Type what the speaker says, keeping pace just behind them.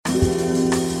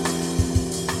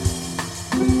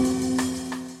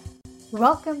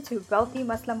Welcome to Wealthy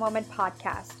Muslim Woman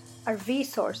Podcast, a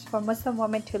resource for Muslim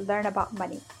women to learn about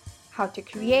money, how to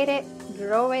create it,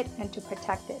 grow it, and to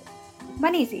protect it.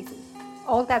 Money's easy.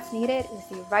 All that's needed is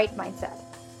the right mindset.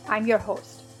 I'm your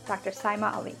host, Dr.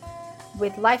 Saima Ali,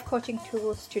 with life coaching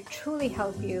tools to truly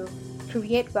help you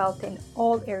create wealth in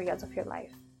all areas of your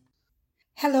life.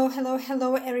 Hello,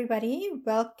 everybody.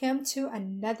 Welcome to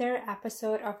another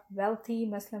episode of Wealthy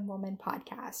Muslim Woman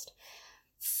Podcast.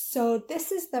 So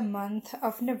this is the month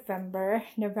of November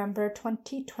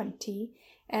 2020,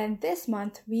 and this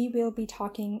month we will be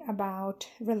talking about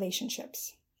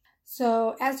relationships.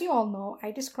 So as you all know,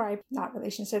 I describe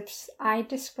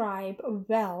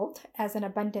wealth as an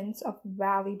abundance of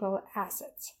valuable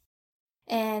assets.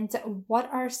 And what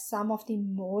are some of the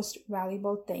most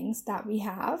valuable things that we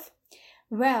have?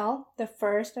 Well, the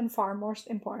first and foremost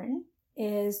important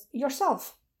is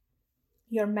yourself.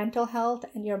 Your mental health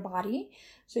and your body.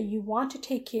 So you want to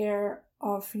take care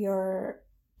of your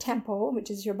tempo,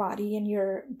 which is your body and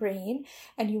your brain,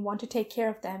 and you want to take care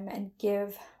of them and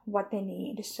give what they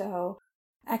need. So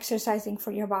exercising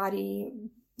for your body,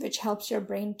 which helps your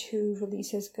brain to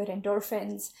releases good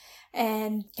endorphins,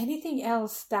 and anything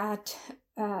else that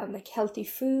like healthy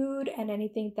food and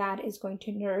anything that is going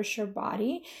to nourish your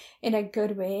body in a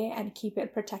good way and keep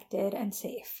it protected and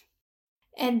safe.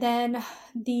 And then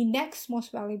the next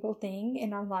most valuable thing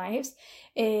in our lives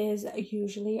is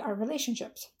usually our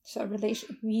relationships. So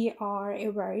we are a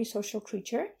very social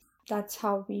creature. That's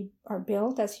how we are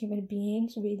built as human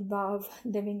beings. We love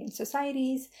living in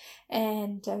societies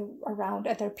and around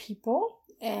other people.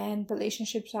 And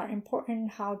relationships are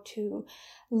important, how to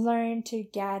learn to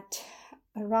get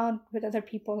around with other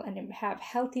people and have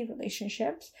healthy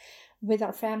relationships with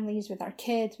our families, with our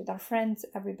kids, with our friends,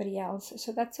 everybody else.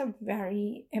 So that's a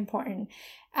very important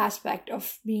aspect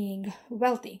of being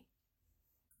wealthy.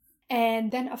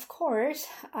 And then, of course,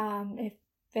 if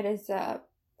it is a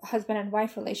husband and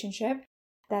wife relationship,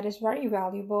 that is very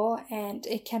valuable, and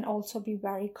it can also be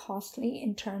very costly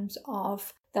in terms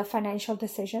of the financial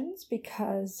decisions,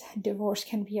 because divorce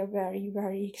can be a very,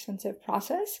 very expensive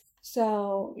process.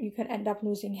 So you can end up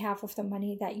losing half of the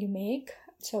money that you make.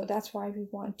 So that's why we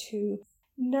want to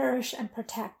nourish and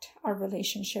protect our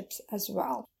relationships as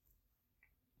well.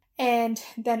 And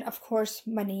then, of course,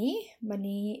 money.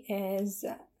 Money is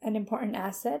an important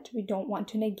asset. We don't want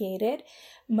to negate it.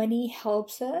 Money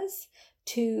helps us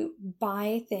to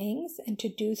buy things and to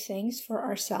do things for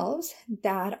ourselves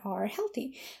that are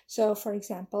healthy. So, for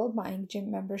example, buying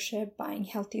gym membership, buying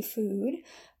healthy food,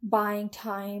 buying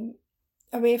time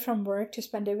away from work to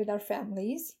spend it with our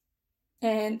families,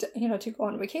 and to go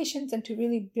on vacations and to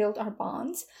really build our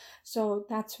bonds. So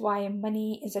that's why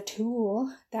money is a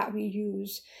tool that we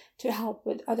use to help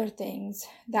with other things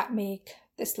that make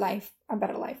this life a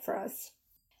better life for us.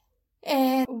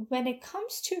 And when it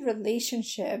comes to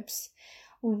relationships,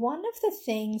 one of the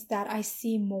things that I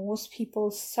see most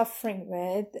people suffering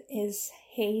with is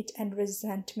hate and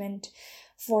resentment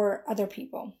for other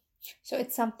people. So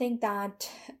it's something that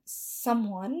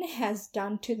someone has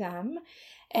done to them,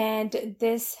 and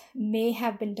this may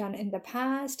have been done in the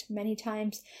past many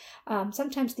times.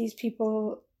 Sometimes these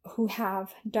people who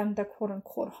have done the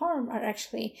quote-unquote harm are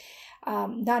actually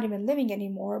not even living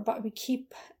anymore, but we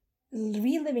keep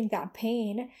reliving that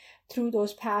pain through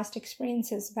those past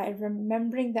experiences by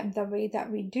remembering them the way that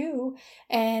we do,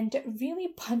 and really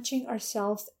punching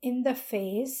ourselves in the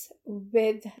face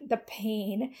with the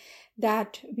pain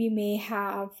that we may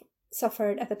have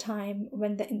suffered at the time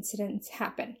when the incidents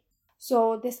happen.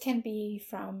 So this can be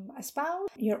from a spouse,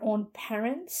 your own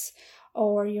parents,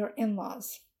 or your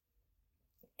in-laws.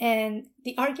 And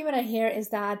the argument I hear is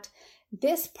that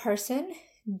this person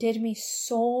did me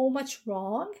so much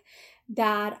wrong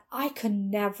that I could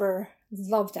never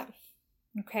love them,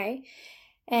 okay?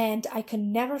 And I could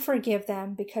never forgive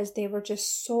them because they were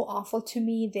just so awful to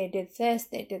me. They did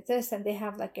this, and they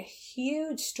have like a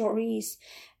huge stories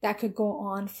that could go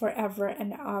on forever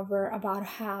and ever about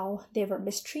how they were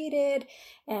mistreated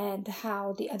and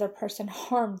how the other person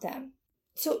harmed them.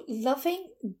 So loving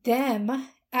them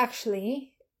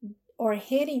actually, or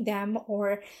hating them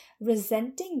or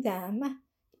resenting them,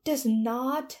 does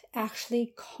not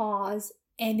actually cause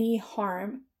any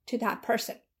harm to that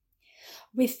person.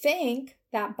 We think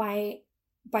that by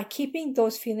keeping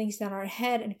those feelings in our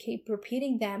head and keep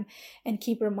repeating them and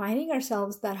keep reminding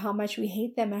ourselves that how much we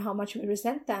hate them and how much we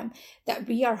resent them, that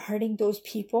we are hurting those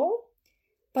people.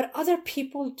 But other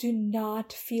people do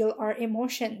not feel our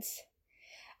emotions.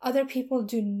 Other people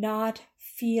do not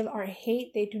feel our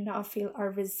hate. They do not feel our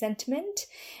resentment.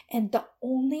 And the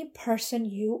only person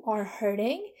you are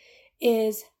hurting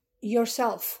is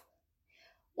yourself.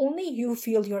 only you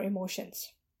feel your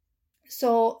emotions.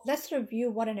 So let's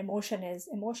review what an emotion is.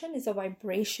 Emotion is a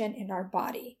vibration in our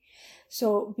body.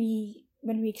 So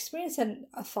when we experience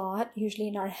a thought, usually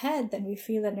in our head, then we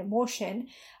feel an emotion,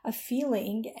 a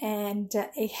feeling, and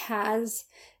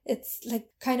it's like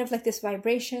kind of like this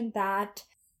vibration that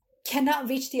cannot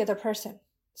reach the other person.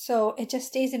 So it just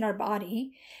stays in our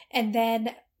body. And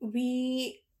then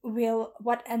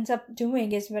what ends up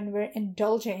doing is when we're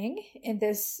indulging in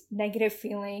this negative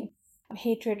feeling,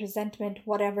 hatred, resentment,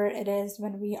 whatever it is,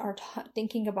 when we are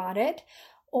thinking about it,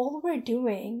 all we're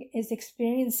doing is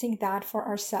experiencing that for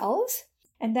ourselves.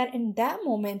 And that in that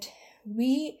moment,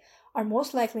 we are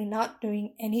most likely not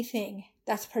doing anything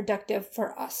that's productive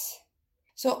for us.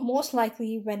 So most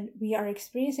likely when we are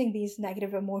experiencing these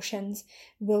negative emotions,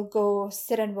 we'll go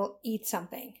sit and we'll eat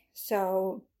something.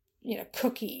 So,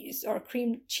 cookies or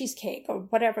cream cheesecake or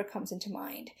whatever comes into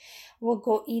mind. We'll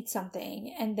go eat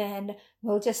something and then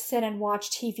we'll just sit and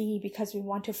watch TV because we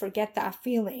want to forget that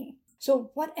feeling.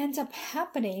 So what ends up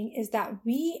happening is that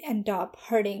we end up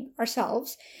hurting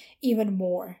ourselves even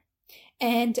more.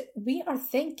 And we are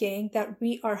thinking that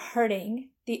we are hurting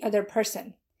the other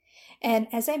person. And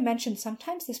as I mentioned,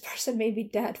 sometimes this person may be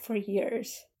dead for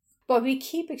years, but we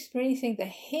keep experiencing the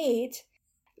hate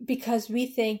because we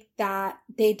think that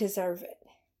they deserve it.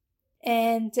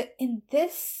 And in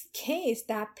this case,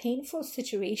 that painful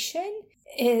situation,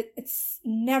 it's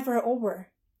never over.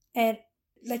 And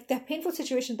like that painful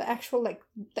situation, the actual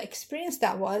the experience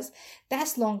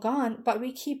that's long gone, but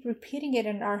we keep repeating it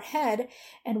in our head.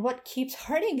 And what keeps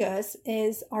hurting us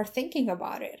is our thinking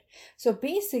about it. So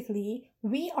basically,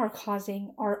 we are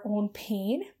causing our own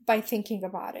pain by thinking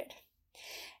about it.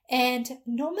 And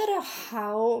no matter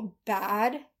how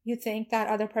bad you think that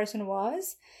other person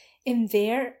was, in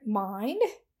their mind,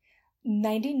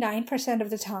 99% of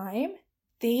the time,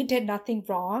 they did nothing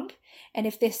wrong. And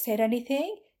if they said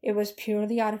anything, it was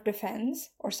purely out of defense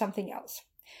or something else.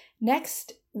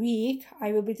 Next week,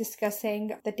 I will be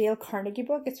discussing the Dale Carnegie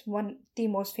book. It's one of the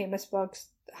most famous books,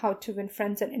 How to Win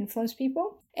Friends and Influence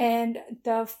People. And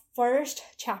the first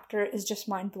chapter is just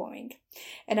mind-blowing.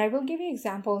 And I will give you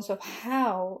examples of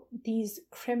how these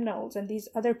criminals and these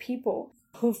other people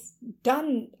who've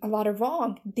done a lot of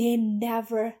wrong, they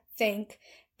never think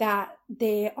that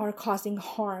they are causing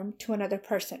harm to another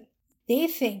person. They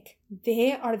think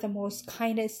they are the most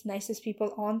kindest, nicest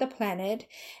people on the planet,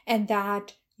 and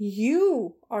that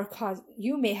you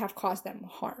may have caused them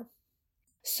harm.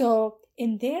 So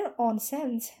in their own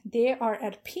sense, they are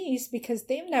at peace because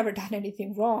they've never done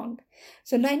anything wrong.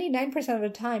 So 99% of the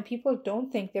time, people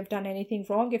don't think they've done anything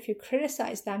wrong. If you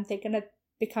criticize them, they're going to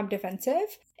become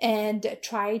defensive and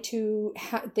try to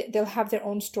they'll have their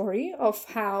own story of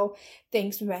how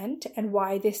things went and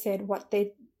why they said what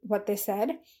they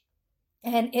said.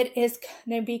 And it is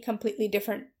going to be completely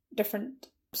different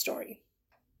story.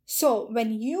 So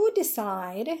when you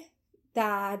decide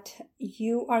that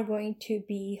you are going to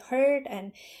be hurt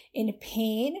and in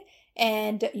pain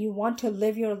and you want to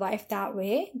live your life that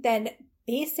way, then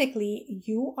basically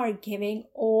you are giving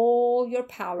all your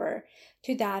power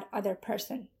to that other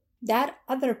person. That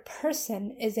other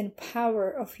person is in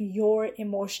power of your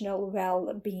emotional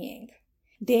well-being.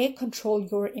 They control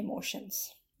your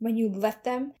emotions. When you let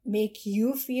them make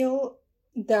you feel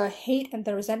the hate and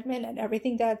the resentment and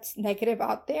everything that's negative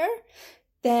out there,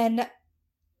 then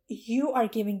you are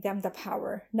giving them the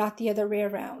power, not the other way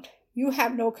around. You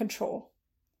have no control.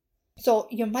 So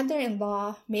your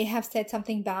mother-in-law may have said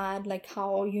something bad, like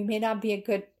how you may not be a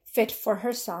good fit for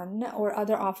her son or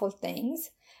other awful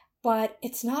things, but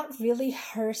it's not really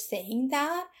her saying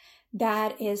that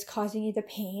is causing you the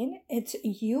pain. It's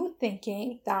you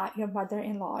thinking that your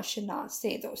mother-in-law should not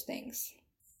say those things.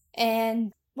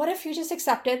 And what if you just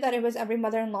accepted that it was every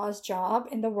mother-in-law's job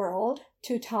in the world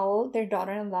to tell their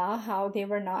daughter-in-law how they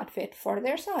were not fit for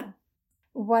their son?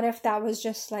 What if that was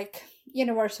just like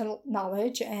universal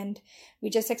knowledge and we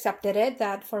just accepted it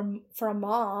that for a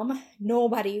mom,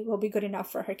 nobody will be good enough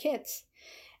for her kids?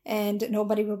 And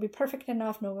nobody will be perfect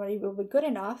enough, nobody will be good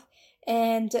enough.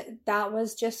 And that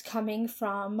was just coming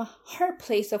from her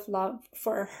place of love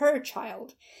for her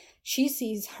child. She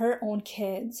sees her own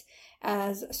kids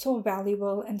as so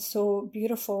valuable and so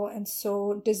beautiful and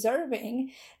so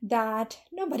deserving that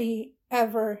nobody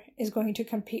ever is going to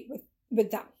compete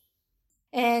with them.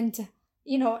 And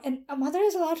and a mother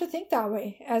is allowed to think that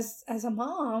way as a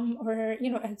mom, or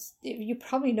as you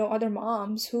probably know other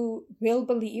moms who will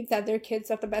believe that their kids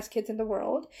are the best kids in the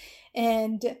world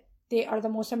and they are the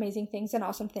most amazing things and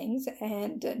awesome things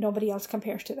and nobody else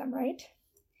compares to them, right?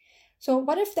 So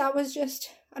what if that was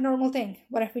just a normal thing?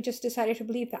 What if we just decided to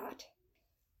believe that?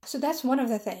 So that's one of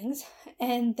the things.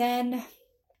 And then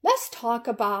let's talk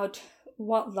about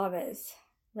what love is,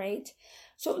 right?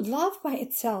 So love by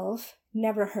itself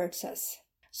never hurts us.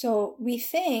 So we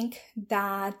think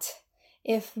that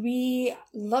if we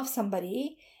love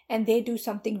somebody and they do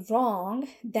something wrong,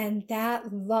 then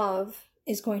that love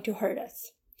is going to hurt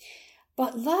us.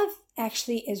 But love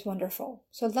actually is wonderful.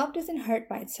 So love doesn't hurt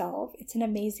by itself. It's an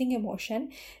amazing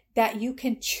emotion that you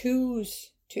can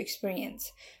choose to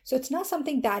experience. So it's not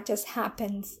something that just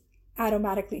happens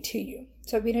automatically to you.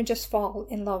 So we don't just fall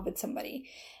in love with somebody.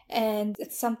 And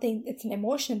it's an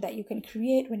emotion that you can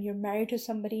create when you're married to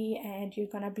somebody and you're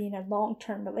going to be in a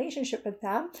long-term relationship with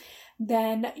them.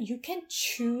 Then you can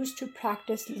choose to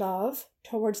practice love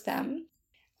towards them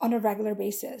on a regular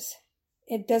basis.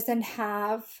 It doesn't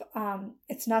have,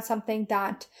 it's not something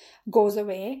that goes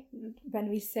away when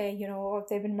we say, if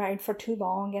they've been married for too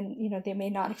long and, they may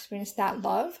not experience that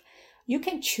love. You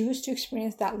can choose to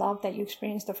experience that love that you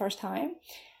experienced the first time,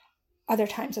 other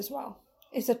times as well.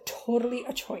 It's totally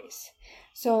a choice.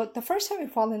 So the first time we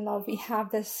fall in love, we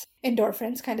have this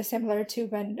endorphins, kind of similar to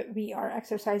when we are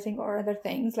exercising or other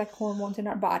things like hormones in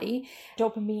our body,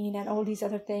 dopamine and all these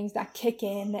other things that kick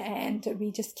in, and we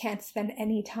just can't spend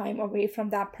any time away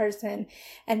from that person.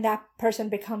 And that person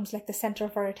becomes like the center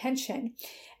of our attention.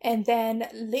 And then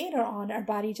later on, our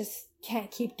body just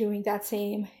can't keep doing that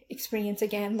same experience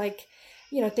again. Like,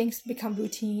 things become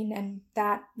routine and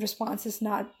that response is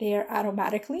not there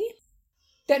automatically.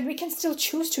 Then we can still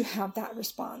choose to have that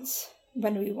response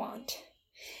when we want.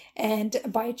 And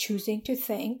by choosing to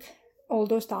think all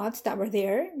those thoughts that were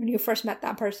there when you first met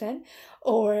that person,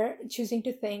 or choosing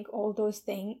to think all those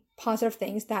positive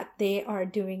things that they are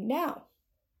doing now.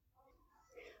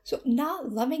 So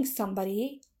not loving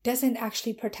somebody doesn't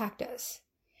actually protect us.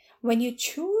 When you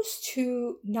choose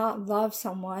to not love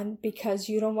someone because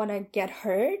you don't want to get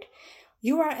hurt,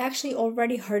 you are actually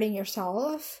already hurting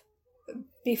yourself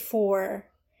before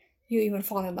you even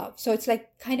fall in love. So it's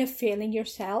like kind of failing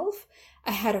yourself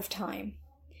ahead of time.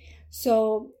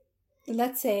 So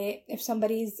let's say if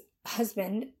somebody's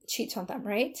husband cheats on them,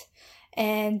 right?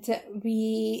 And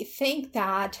we think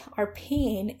that our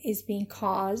pain is being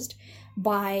caused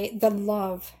by the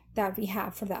love that we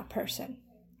have for that person,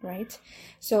 right?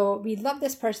 So we love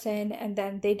this person and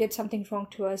then they did something wrong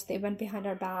to us. They went behind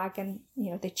our back and,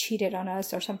 they cheated on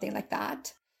us or something like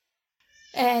that.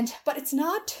 But it's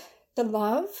not the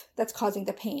love that's causing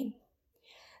the pain.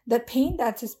 The pain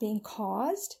that is being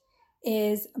caused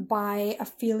is by a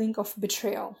feeling of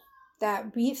betrayal,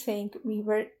 that we think we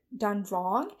were done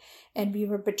wrong and we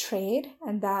were betrayed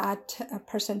and that a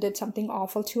person did something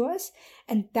awful to us.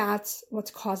 And that's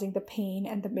what's causing the pain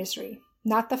and the misery,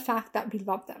 not the fact that we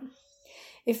love them.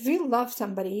 If we love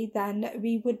somebody, then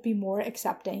we would be more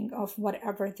accepting of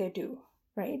whatever they do,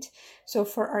 right? So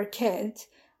for our kids,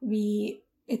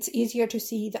 it's easier to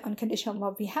see the unconditional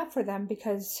love we have for them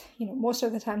because, most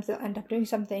of the times they'll end up doing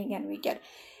something and we get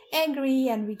angry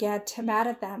and we get mad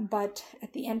at them. But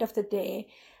at the end of the day,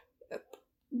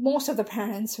 most of the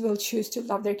parents will choose to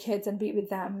love their kids and be with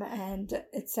them. And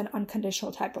it's an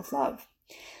unconditional type of love.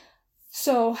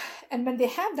 So, and when they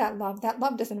have that love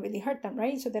doesn't really hurt them,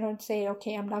 right? So they don't say,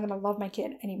 okay, I'm not going to love my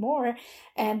kid anymore.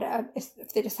 And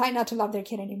if they decide not to love their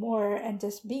kid anymore and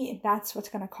just that's what's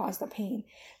going to cause the pain.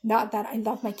 Not that I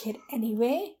love my kid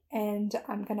anyway, and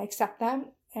I'm going to accept them,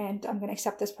 and I'm going to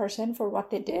accept this person for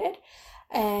what they did,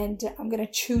 and I'm going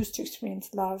to choose to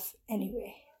experience love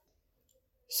anyway.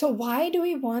 So why do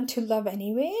we want to love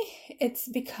anyway? It's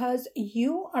because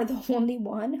you are the only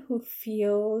one who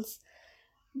feels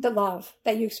the love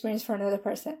that you experience for another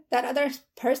person. That other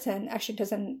person actually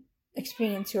doesn't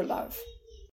experience your love.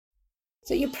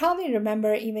 So you probably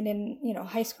remember even in,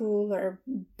 high school or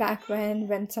back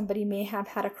when somebody may have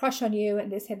had a crush on you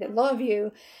and they say they love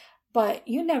you, but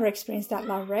you never experienced that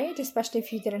love, right? Especially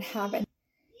if you didn't have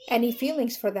any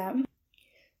feelings for them.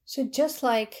 So just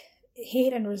like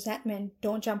hate and resentment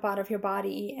don't jump out of your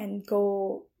body and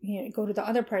go to the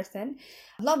other person,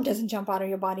 love doesn't jump out of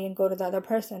your body and go to the other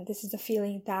person. This is a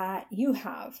feeling that you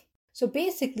have. So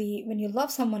basically, when you love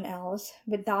someone else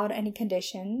without any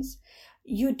conditions,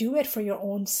 you do it for your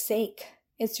own sake.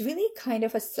 It's really kind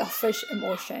of a selfish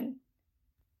emotion.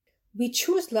 We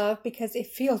choose love because it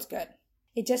feels good.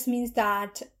 It just means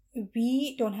that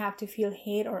we don't have to feel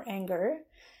hate or anger,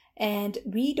 and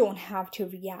we don't have to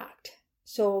react.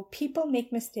 So people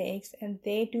make mistakes and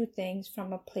they do things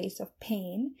from a place of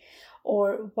pain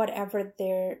or whatever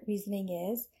their reasoning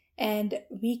is. And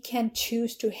we can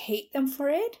choose to hate them for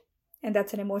it. And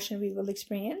that's an emotion we will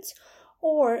experience.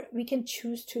 Or we can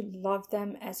choose to love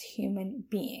them as human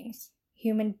beings.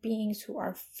 human beings who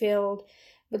are filled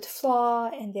with flaw,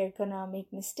 and they're gonna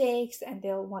make mistakes, and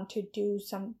they'll want to do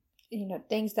some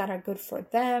things that are good for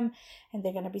them, and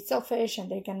they're gonna be selfish, and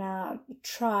they're gonna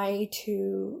try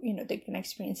to they're gonna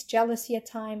experience jealousy at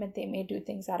time, and they may do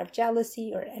things out of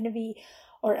jealousy or envy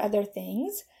or other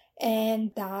things.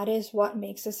 And that is what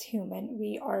makes us human.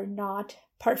 We are not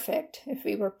perfect. If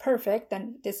we were perfect,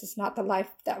 then this is not the life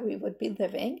that we would be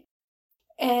living.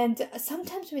 And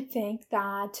sometimes we think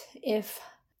that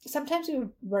sometimes we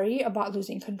worry about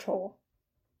losing control.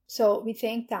 So we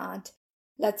think that,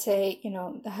 let's say,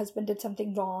 the husband did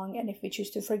something wrong, and if we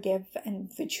choose to forgive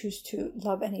and if we choose to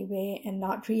love anyway and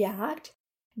not react,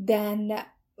 then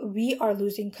we are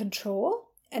losing control,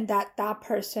 and that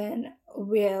person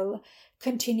will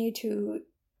continue to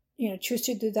choose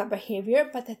to do that behavior.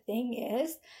 But the thing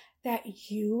is that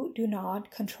you do not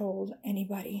control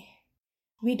anybody.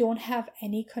 We don't have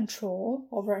any control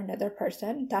over another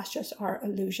person. That's just our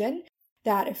illusion,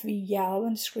 that if we yell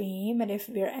and scream and if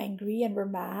we're angry and we're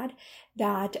mad,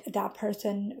 that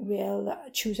person will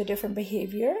choose a different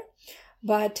behavior.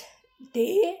 But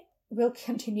they will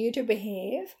continue to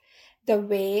behave the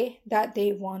way that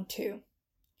they want to.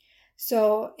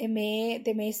 So they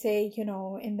may say,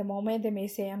 in the moment, they may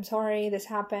say, I'm sorry, this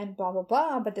happened, blah, blah,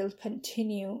 blah, but they'll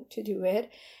continue to do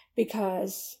it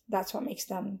because that's what makes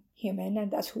them human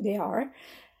and that's who they are.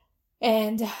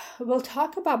 And we'll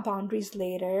talk about boundaries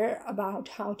later, about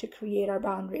how to create our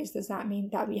boundaries. Does that mean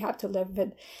that we have to live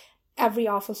with every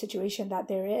awful situation that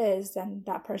there is, and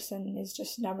that person is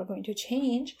just never going to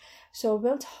change? So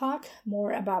we'll talk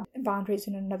more about boundaries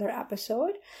in another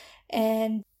episode.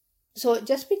 And so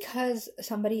just because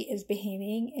somebody is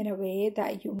behaving in a way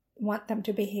that you want them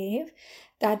to behave,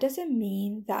 that doesn't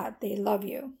mean that they love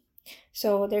you.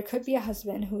 So there could be a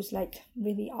husband who's like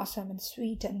really awesome and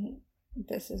sweet, and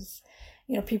this is,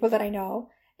 people that I know,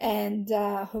 and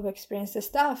who've experienced this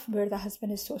stuff where the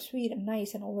husband is so sweet and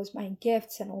nice and always buying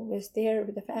gifts and always there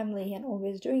with the family and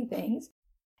always doing things.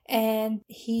 And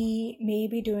he may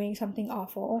be doing something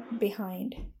awful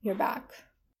behind your back.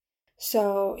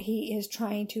 So he is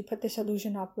trying to put this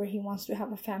illusion up where he wants to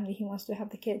have a family, he wants to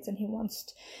have the kids, and he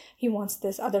wants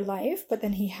this other life, but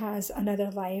then he has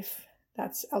another life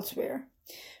that's elsewhere.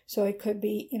 So it could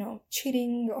be,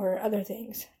 cheating or other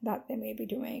things that they may be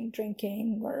doing,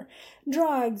 drinking or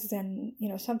drugs, and,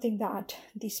 something that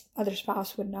the other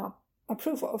spouse would not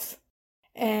approve of.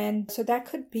 And so that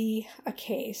could be a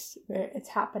case where it's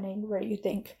happening, where you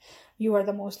think you are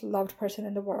the most loved person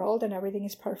in the world and everything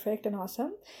is perfect and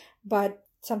awesome, but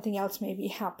something else may be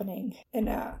happening in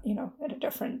a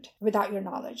different, without your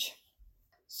knowledge.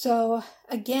 So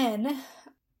again,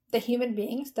 the human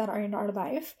beings that are in our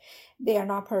life, they are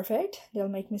not perfect. They'll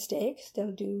make mistakes.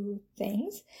 They'll do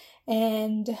things.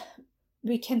 And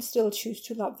we can still choose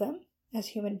to love them as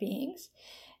human beings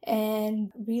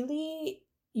and really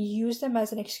use them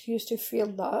as an excuse to feel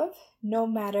love, no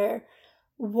matter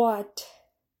what's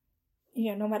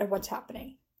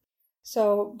happening.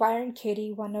 So Byron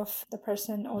Katie, one of the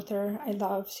author I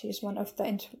love, she's one of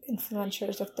the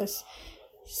influencers of this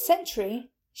century.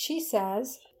 She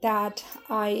says that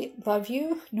I love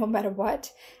you no matter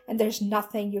what, and there's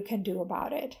nothing you can do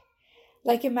about it.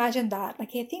 Like, imagine that. Like,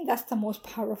 I think that's the most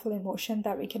powerful emotion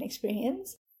that we can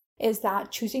experience, is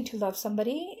that choosing to love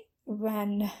somebody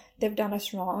when they've done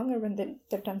us wrong or when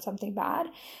they've done something bad,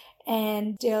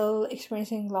 and still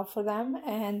experiencing love for them.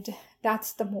 And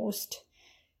that's the most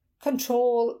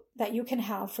control that you can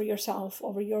have for yourself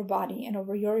over your body and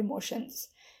over your emotions,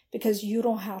 because you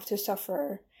don't have to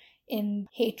suffer in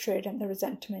hatred and the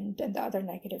resentment and the other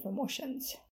negative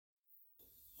emotions.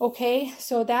 Okay,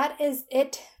 so that is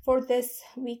it for this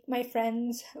week, my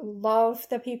friends. Love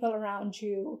the people around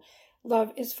you.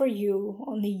 Love is for you.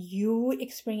 Only you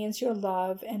experience your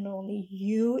love, and only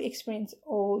you experience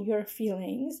all your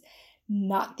feelings,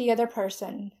 not the other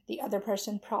person. The other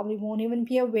person probably won't even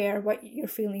be aware what you're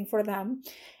feeling for them.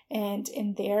 And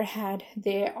in their head,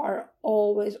 they are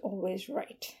always, always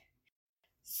right.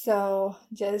 So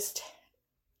just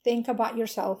think about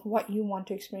yourself, what you want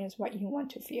to experience, what you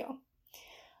want to feel.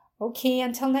 Okay,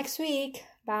 until next week.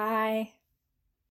 Bye.